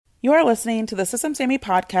You are listening to the Systems Amy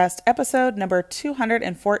podcast, episode number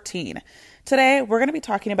 214. Today, we're going to be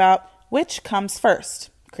talking about which comes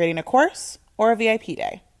first, creating a course or a VIP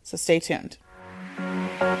day. So stay tuned.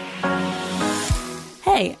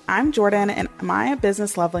 Hey, I'm Jordan, and my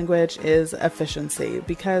business love language is efficiency,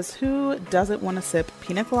 because who doesn't want to sip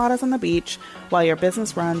pina coladas on the beach while your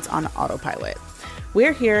business runs on autopilot?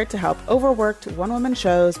 We're here to help overworked one-woman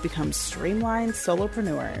shows become streamlined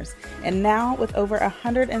solopreneurs. And now, with over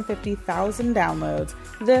 150,000 downloads,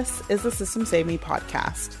 this is the Systems Save Me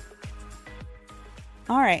podcast.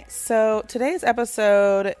 All right, so today's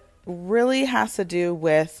episode really has to do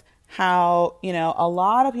with how, a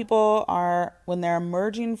lot of people are, when they're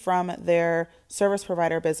emerging from their service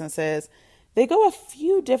provider businesses, they go a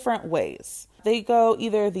few different ways. They go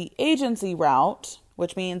either the agency route,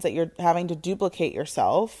 which means that you're having to duplicate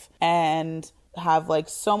yourself and have like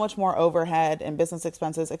so much more overhead and business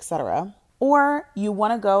expenses, etc. Or you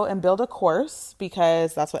want to go and build a course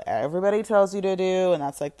because that's what everybody tells you to do, and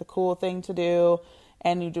that's like the cool thing to do.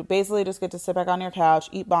 And you basically just get to sit back on your couch,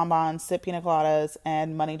 eat bonbons, sip pina coladas,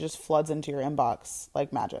 and money just floods into your inbox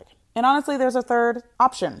like magic. And honestly, there's a third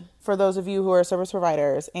option for those of you who are service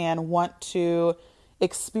providers and want to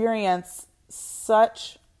experience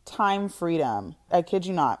such time freedom. I kid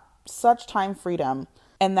you not, such time freedom.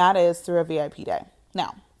 And that is through a VIP day.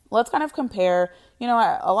 Now, let's kind of compare.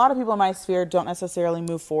 A lot of people in my sphere don't necessarily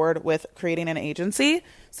move forward with creating an agency.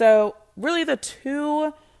 So really the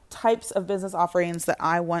two types of business offerings that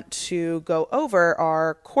I want to go over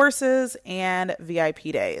are courses and VIP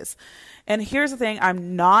days. And here's the thing,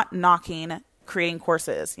 I'm not knocking creating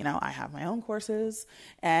courses. I have my own courses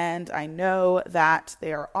and I know that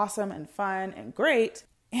they are awesome and fun and great,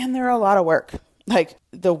 and they're a lot of work. Like,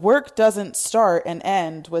 the work doesn't start and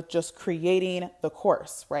end with just creating the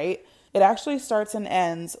course, right? It actually starts and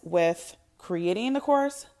ends with creating the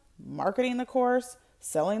course, marketing the course,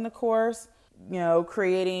 selling the course,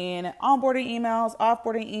 creating onboarding emails,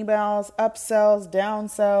 offboarding emails, upsells,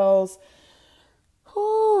 downsells.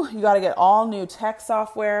 You got to get all new tech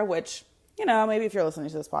software, which, maybe if you're listening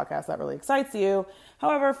to this podcast, that really excites you.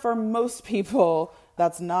 However, for most people,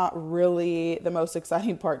 that's not really the most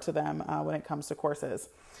exciting part to them when it comes to courses.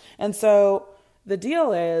 And so the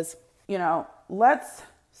deal is, let's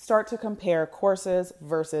start to compare courses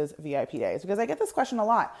versus VIP days, because I get this question a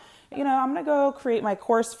lot. I'm going to go create my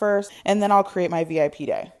course first and then I'll create my VIP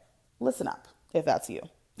day. Listen up if that's you.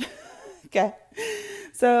 Okay.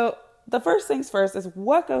 So the first things first is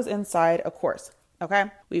what goes inside a course. Okay.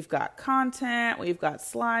 We've got content, we've got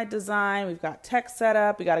slide design, we've got tech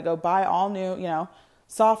setup. We got to go buy all new,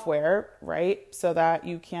 software, right? So that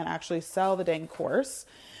you can actually sell the dang course.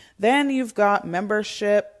 Then you've got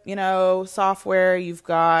membership, software. You've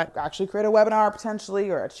got actually create a webinar potentially,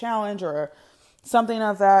 or a challenge, or something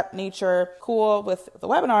of that nature. Cool. With the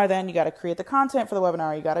webinar, then you got to create the content for the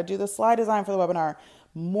webinar. You got to do the slide design for the webinar,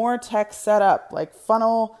 more tech setup, like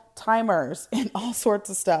funnel timers and all sorts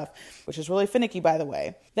of stuff, which is really finicky, by the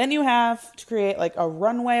way. Then you have to create like a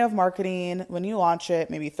runway of marketing when you launch it,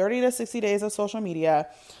 maybe 30 to 60 days of social media.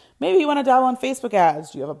 Maybe you want to dabble in Facebook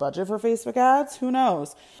ads. Do you have a budget for Facebook ads? Who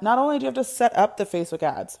knows? Not only do you have to set up the Facebook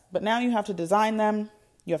ads, but now you have to design them.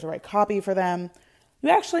 You have to write copy for them. You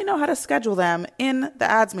actually know how to schedule them in the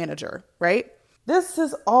ads manager, right? This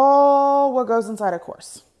is all what goes inside a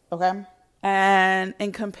course, okay? And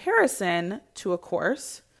in comparison to a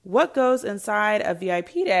course, what goes inside a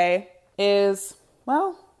VIP day is,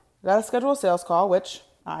 you got to schedule a sales call, which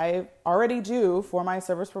I already do for my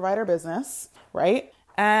service provider business, right?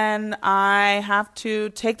 And I have to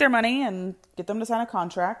take their money and get them to sign a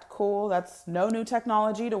contract. Cool. That's no new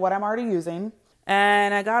technology to what I'm already using.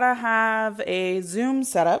 And I gotta have a Zoom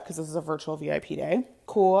setup because this is a virtual VIP day.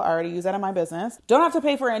 Cool. I already use that in my business. Don't have to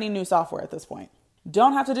pay for any new software at this point.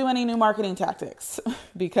 Don't have to do any new marketing tactics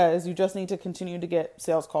because you just need to continue to get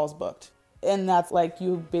sales calls booked. And that's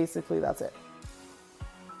that's it.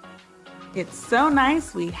 It's so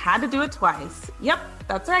nice we had to do it twice. Yep,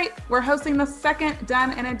 that's right. We're hosting the second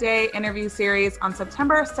Done in a Day interview series on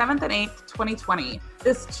September 7th and 8th, 2020.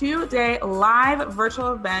 This 2-day live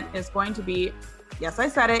virtual event is going to be, yes, I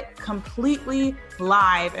said it, completely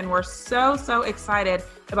live. And we're so excited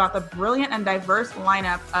about the brilliant and diverse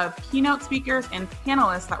lineup of keynote speakers and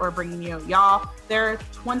panelists that we're bringing you. Y'all, there are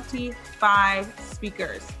 25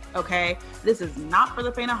 speakers. Okay, this is not for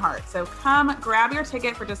the faint of heart. So come grab your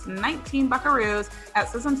ticket for just 19 buckaroos at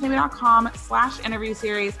systemsamy.com/interview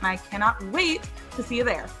series. And I cannot wait to see you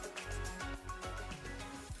there.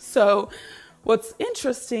 So what's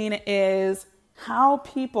interesting is how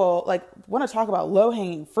people want to talk about low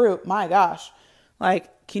hanging fruit. My gosh,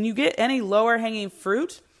 can you get any lower hanging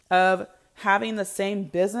fruit of having the same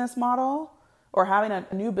business model or having a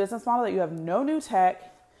new business model that you have no new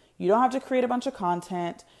tech. You don't have to create a bunch of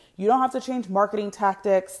content. You don't have to change marketing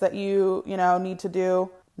tactics that you need to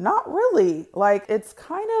do. Not really. Like, it's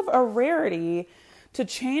kind of a rarity to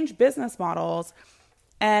change business models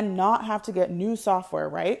and not have to get new software,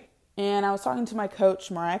 right? And I was talking to my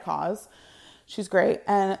coach, Mariah Cause. She's great.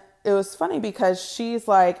 And it was funny because she's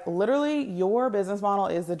like, literally, your business model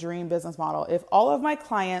is the dream business model. If all of my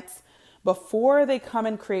clients, before they come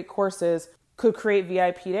and create courses, could create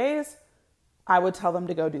VIP days, I would tell them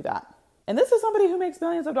to go do that. And this is somebody who makes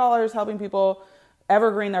millions of dollars helping people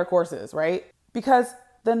evergreen their courses, right? Because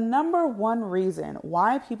the number one reason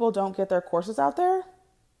why people don't get their courses out there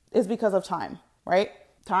is because of time, right?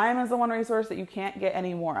 Time is the one resource that you can't get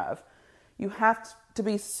any more of. You have to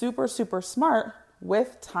be super, super smart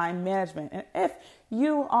with time management. And if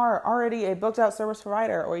you are already a booked out service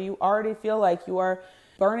provider, or you already feel like you are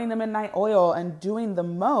burning the midnight oil and doing the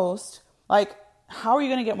most, like, how are you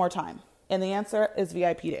going to get more time? And the answer is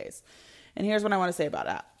VIP days. And here's what I want to say about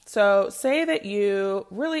that. So say that you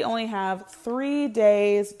really only have 3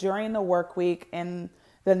 days during the work week in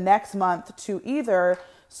the next month to either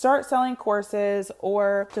start selling courses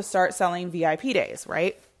or to start selling VIP days,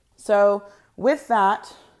 right? So with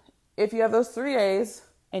that, if you have those 3 days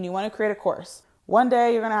and you want to create a course, one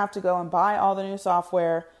day you're going to have to go and buy all the new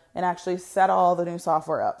software and actually set all the new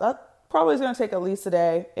software up. That probably is going to take at least a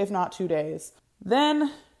day, if not 2 days.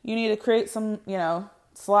 Then you need to create some,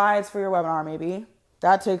 slides for your webinar maybe.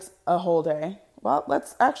 That takes a whole day. Well,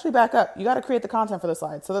 let's actually back up. You got to create the content for the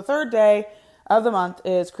slides. So the third day of the month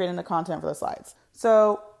is creating the content for the slides.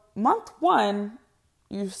 So month 1,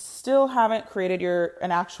 you still haven't created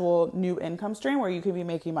an actual new income stream where you could be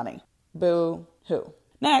making money. Boo hoo.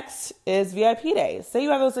 Next is VIP days. Say you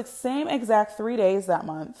have those same exact 3 days that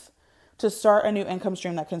month to start a new income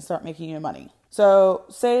stream that can start making you money. So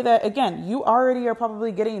say that, again, you already are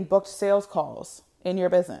probably getting booked sales calls in your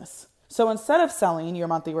business. So instead of selling your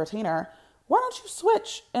monthly retainer, why don't you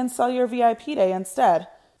switch and sell your VIP day instead?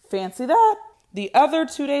 Fancy that. The other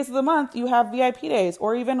 2 days of the month, you have VIP days,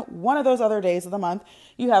 or even one of those other days of the month,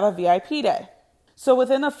 you have a VIP day. So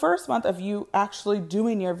within the first month of you actually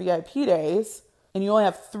doing your VIP days, and you only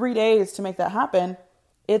have 3 days to make that happen,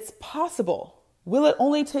 it's possible. Will it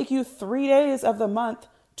only take you 3 days of the month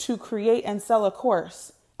to create and sell a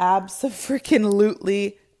course?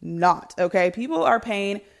 Abso-freaking-lutely not. Okay. People are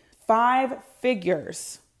paying 5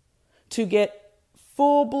 figures to get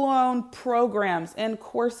full-blown programs and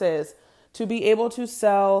courses to be able to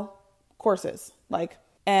sell courses.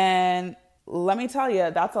 And let me tell you,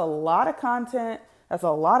 that's a lot of content. That's a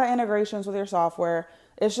lot of integrations with your software.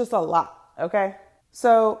 It's just a lot. Okay.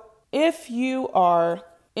 So if you are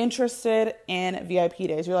interested in VIP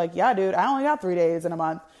days, you're like, yeah, dude, I only got 3 days in a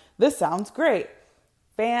month. This sounds great.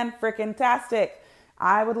 Fan-freaking-tastic.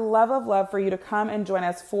 I would love for you to come and join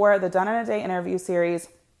us for the Done in a Day interview series,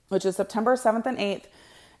 which is September 7th and 8th.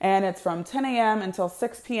 And it's from 10 a.m. until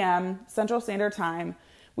 6 p.m. Central Standard Time.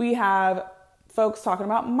 We have folks talking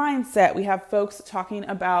about mindset. We have folks talking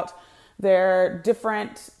about their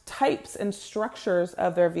different types and structures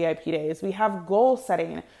of their VIP days. We have goal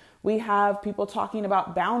setting. We have people talking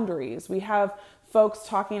about boundaries. We have folks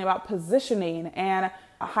talking about positioning and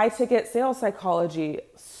high ticket sales psychology.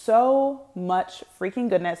 So much freaking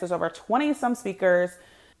goodness. There's over 20 some speakers.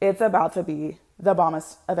 It's about to be the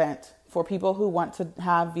bombest event for people who want to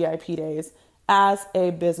have VIP days as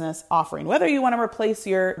a business offering. Whether you want to replace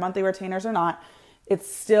your monthly retainers or not,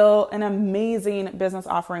 it's still an amazing business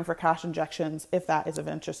offering for cash injections if that is of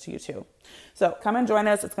interest to you too. So come and join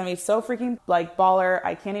us. It's going to be so freaking baller.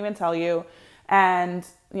 I can't even tell you. And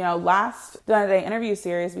last Done in a Day interview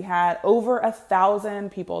series, we had over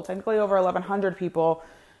 1,000 people, technically over 1,100 people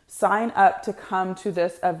sign up to come to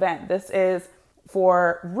this event. This is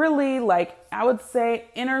for really, I would say,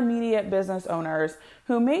 intermediate business owners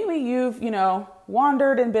who maybe you've,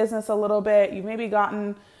 wandered in business a little bit. You've maybe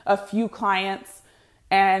gotten a few clients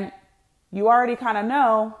and you already kind of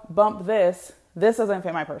know, bump this. This doesn't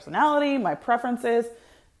fit my personality, my preferences,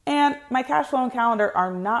 and my cash flow and calendar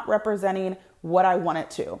are not representing what I want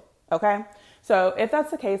it to. Okay. So if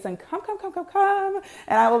that's the case, then come.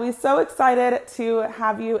 And I will be so excited to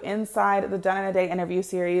have you inside the Done in a Day interview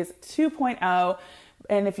series 2.0.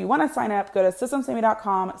 And if you want to sign up, go to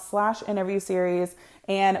systemsamy.com/interview series,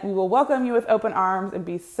 and we will welcome you with open arms and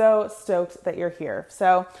be so stoked that you're here.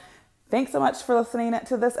 So thanks so much for listening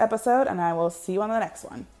to this episode, and I will see you on the next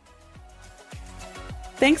one.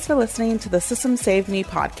 Thanks for listening to the System Saved Me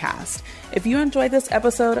podcast. If you enjoyed this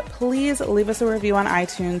episode, please leave us a review on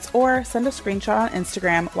iTunes or send a screenshot on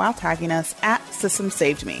Instagram while tagging us at System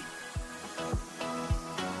Saved Me.